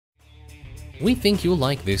We think you'll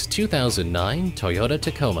like this 2009 Toyota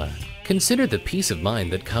Tacoma. Consider the peace of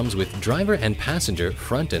mind that comes with driver and passenger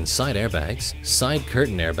front and side airbags, side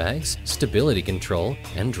curtain airbags, stability control,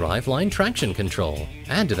 and driveline traction control.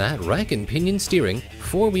 Add to that rack and pinion steering,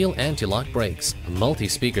 four-wheel anti-lock brakes, a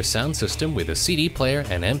multi-speaker sound system with a CD player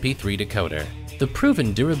and MP3 decoder. The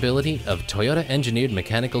proven durability of Toyota-engineered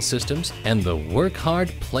mechanical systems and the work hard,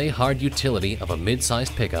 play hard utility of a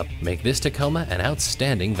mid-sized pickup make this Tacoma an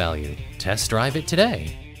outstanding value. Test drive it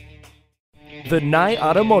today. The Nye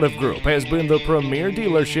Automotive Group has been the premier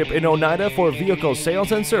dealership in Oneida for vehicle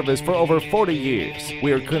sales and service for over 40 years.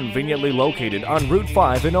 We are conveniently located on Route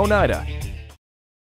 5 in Oneida.